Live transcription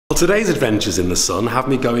Today's adventures in the sun have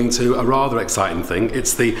me going to a rather exciting thing.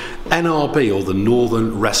 It's the NRB, or the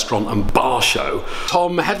Northern Restaurant and Bar Show.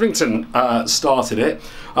 Thom Hetherington started it.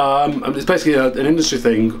 And it's basically an industry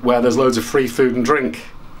thing where there's loads of free food and drink.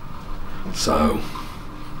 So,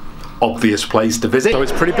 obvious place to visit. So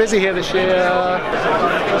it's pretty busy here this year.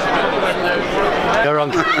 They're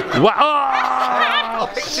on. Wow!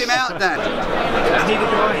 Picked him out then.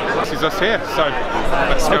 This is us here, so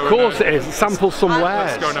let's go. Of course it is. Sample some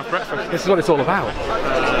wares. Let's go and have breakfast. This is what it's all about.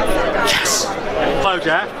 Yes! Hello,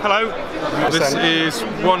 Jeff. Hello. This is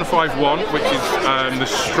 151, which is the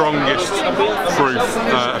strongest proof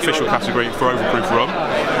official category for overproof rum.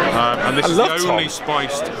 And this is the only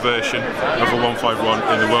spiced version of a 151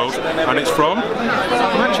 in the world, and it's from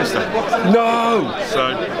Manchester. No!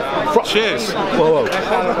 So, cheers. Whoa, whoa.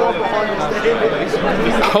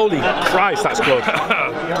 Holy Christ, that's good.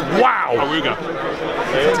 Wow! Awooga.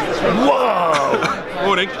 Whoa!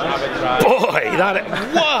 Morning. Boy, that.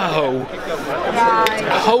 Whoa!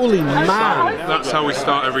 Holy man! That's how we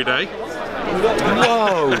start every day.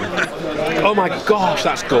 Whoa! Oh my gosh,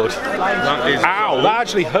 that's good. That is. Ow! That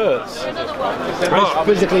actually hurts. It's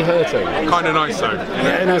physically hurting. Kind of nice though.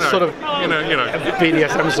 In a sort of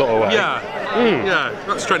BDSM sort of way. Yeah. Yeah,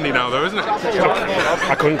 that's trendy now though, isn't it?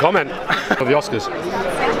 I couldn't comment for the Oscars.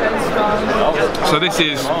 So this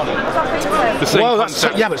is the same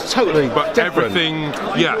concept, yeah, but it's totally but different. Everything,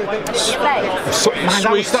 yeah.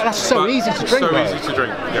 Sweet. That's so easy to drink. So easy to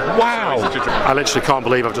drink. Yeah. Wow! So easy to drink. I literally can't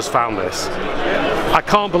believe I've just found this. I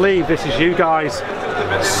can't believe this is you guys.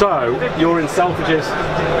 So you're in Selfridges.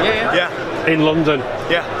 Yeah. In London.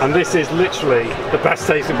 Yeah. And this is literally the best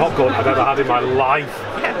tasting popcorn I've ever had in my life.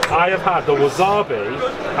 I have had the wasabi,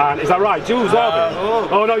 and is that right? Do you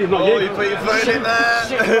wasabi? Oh no, you've not. You put your phone in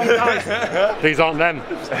there. These aren't them.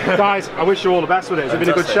 Guys, I wish you all the best with it. It's been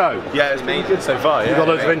a good show. Yeah, it's been good so far. You've got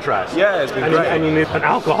loads of interest. Yeah, it's been great. And you need an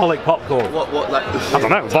alcoholic popcorn. What like? I don't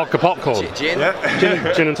know, vodka popcorn. Gin?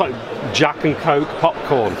 Gin and tonic, Jack and Coke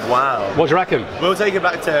popcorn. Wow. What do you reckon? We'll take it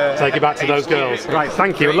back to. Take it back to those girls. Right,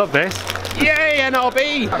 thank you. I love this. Yay,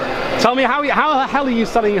 NRB! Tell me how the hell are you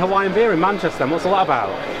selling Hawaiian beer in Manchester then? What's all that about?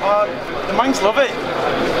 The Manx love it.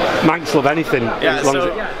 Manx love anything. Yeah, as long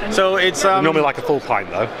as so it's normally like a full pint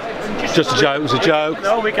though. Just a joke, it's a joke.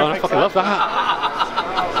 No, we can I fucking love that.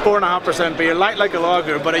 4.5% beer, light like a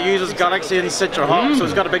lager, but it uses Galaxy and Citra hops, so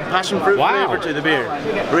it's got a big passion fruit flavour to the beer.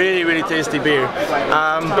 Really, really tasty beer.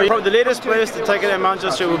 But probably the latest place to take it in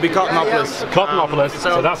Manchester would be Cottonopolis. Cottonopolis,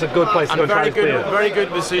 so that's a good place to go and try beer. Very good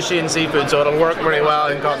with sushi and seafood, so it'll work very well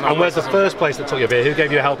in Cottonopolis. And where's the first place that took your beer? Who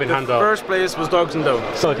gave you a helping hand up? First place was Dogs and Dough.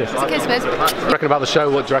 So just. It's a kismet. What do you reckon about the show?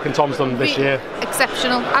 What do you reckon Tom's done this year?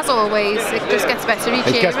 Exceptional, as always. It just gets better each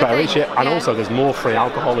year. It gets better each year, and also there's more free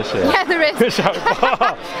alcohol this year. Yeah, there is.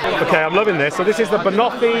 Okay, I'm loving this. So this is the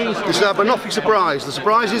banoffee. This is our banoffee surprise. The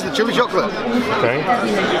surprise is the chili chocolate. Okay.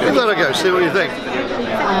 Give that a go, see what you think.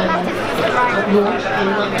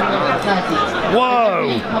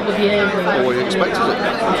 Whoa! Not what you expected it.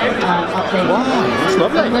 Wow, that's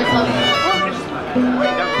lovely.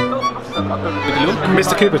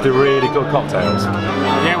 Mr Cooper's do really good cocktails.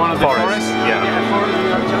 Yeah, one of the forests.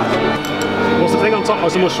 What's the thing on top? Oh,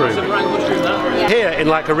 it's a mushroom. Here in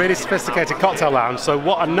like a really sophisticated cocktail lounge, so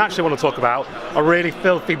what I naturally want to talk about are really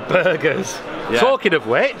filthy burgers. Yeah. Talking of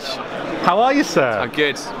which, how are you, sir? I'm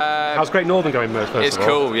good. How's Great Northern going, first It's of all?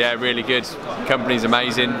 cool, yeah, really good. Company's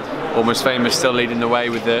amazing. Almost Famous still leading the way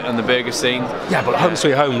with on the burger scene. Yeah, but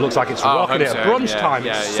HomeSweetHome looks like it's rocking it at brunch time.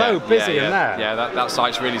 It's so busy in there. Yeah, that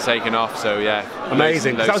site's really taken off, so yeah.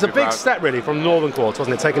 Amazing. That was a big step really from Northen Quarter,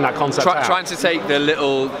 wasn't it? Taking that concept out. Trying to take the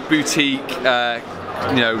little boutique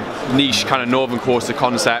niche kind of Northern Quarter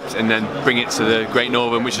concept and then bring it to the Great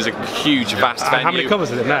Northern, which is a huge, vast venue. How many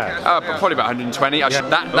covers is it in there? Probably about 120. Yeah.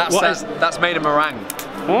 That's made of meringue.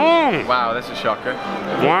 Wow, that's a shocker.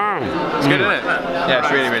 Wow. It's good, isn't it? Yeah,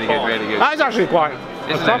 it's really, really good, really good. That is actually quite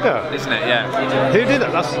a shocker. Isn't it? Yeah. Who did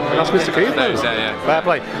that? That's Mr Cooper. Yeah. Fair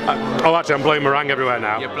play. Oh, actually, I'm blowing meringue everywhere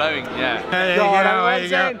now. You're blowing, yeah. There you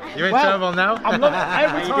go. You're in trouble now. I'm loving it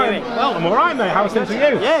every time. Well, I'm alright, mate. How's things with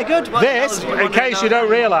you? Yeah, good. This, in case you don't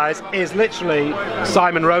realise, is literally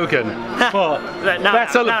Simon Rogan, but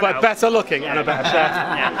better looking and a better chef.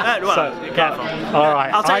 Careful.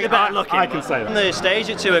 Alright. I'll take the better looking. I can say that. On the stage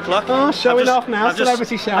at 2 o'clock. Oh, showing off now,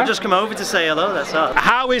 celebrity chef. I've just come over to say hello, that's all.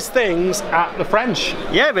 How is things at the French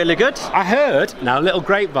Yeah, really good. I heard, now a little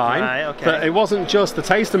grapevine, Right, okay. that it wasn't just the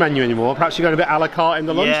taster menu anymore, perhaps you're going a bit a la carte in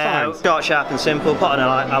the lunch times. Short, sharp and simple, put on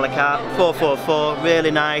a la carte, 444,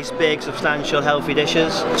 really nice, big, substantial, healthy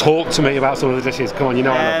dishes. Talk to me about some of the dishes, come on, you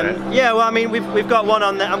know I love it. Yeah, well, I mean, we've got one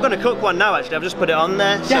on there. I'm going to cook one now, actually. I've just put it on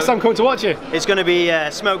there. Yes, so I'm coming to watch you. it's going to be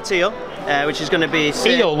smoked teal, which is going to be...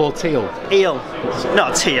 Eel or teal? Eel.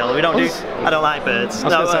 Not teal, we don't do... I don't like birds.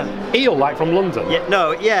 Eel, like from London? Yeah,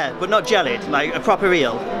 no, yeah, but not jellied, like a proper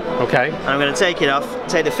eel. Okay. And I'm going to take it off,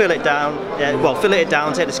 take the fillet down, fillet it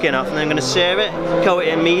down, take the skin off, and then I'm going to serve it, coat it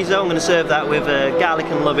in miso. I'm going to serve that with garlic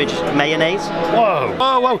and lovage mayonnaise. Whoa!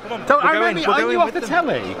 Whoa, whoa! Aren't you off the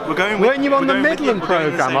telly? Weren't you on the Midland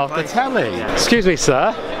programme off the telly? Excuse me,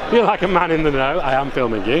 sir. You're like a man in the know. I am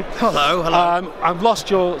filming you. Hello, hello. I've lost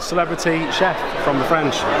your celebrity chef from the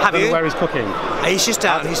French. Have you? Where he's cooking. He's just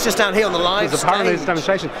down here on the live There's apparently a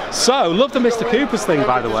demonstration. So, love the Mr Cooper's thing,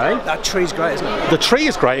 by the way. That tree's great, isn't it? The tree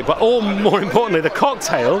is great, but more importantly, the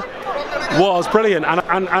cocktail was brilliant.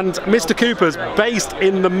 And Mr Cooper's, based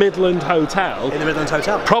in the Midland Hotel. In the Midland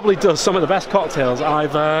Hotel. Probably does some of the best cocktails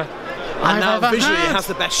I've and now ever visually had. it has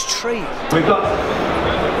the best tree. We've got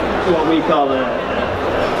what we call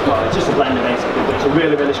it's just a blender basically, but it's a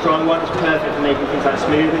really, really strong one. It's perfect for making things like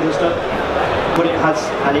smoothies and stuff. But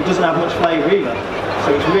it doesn't have much flavour either.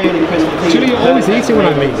 So it's really crisp. Julie, you're always eating when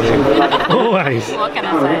I meet you. Always. What can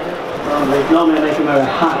I say? Normally I make him wear a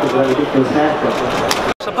hat with a ridiculous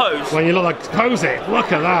haircut. Suppose. When you look like, pose it,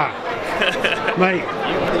 look at that. Mate.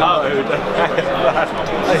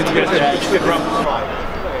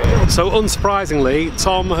 So unsurprisingly,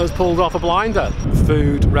 Tom has pulled off a blinder.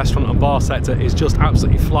 Food, restaurant and bar sector is just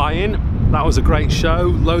absolutely flying. That was a great show,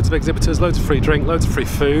 loads of exhibitors, loads of free drink, loads of free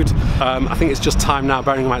food. I think it's just time now,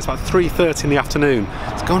 bearing in mind it's about 3:30 in the afternoon.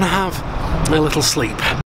 It's going to have a little sleep.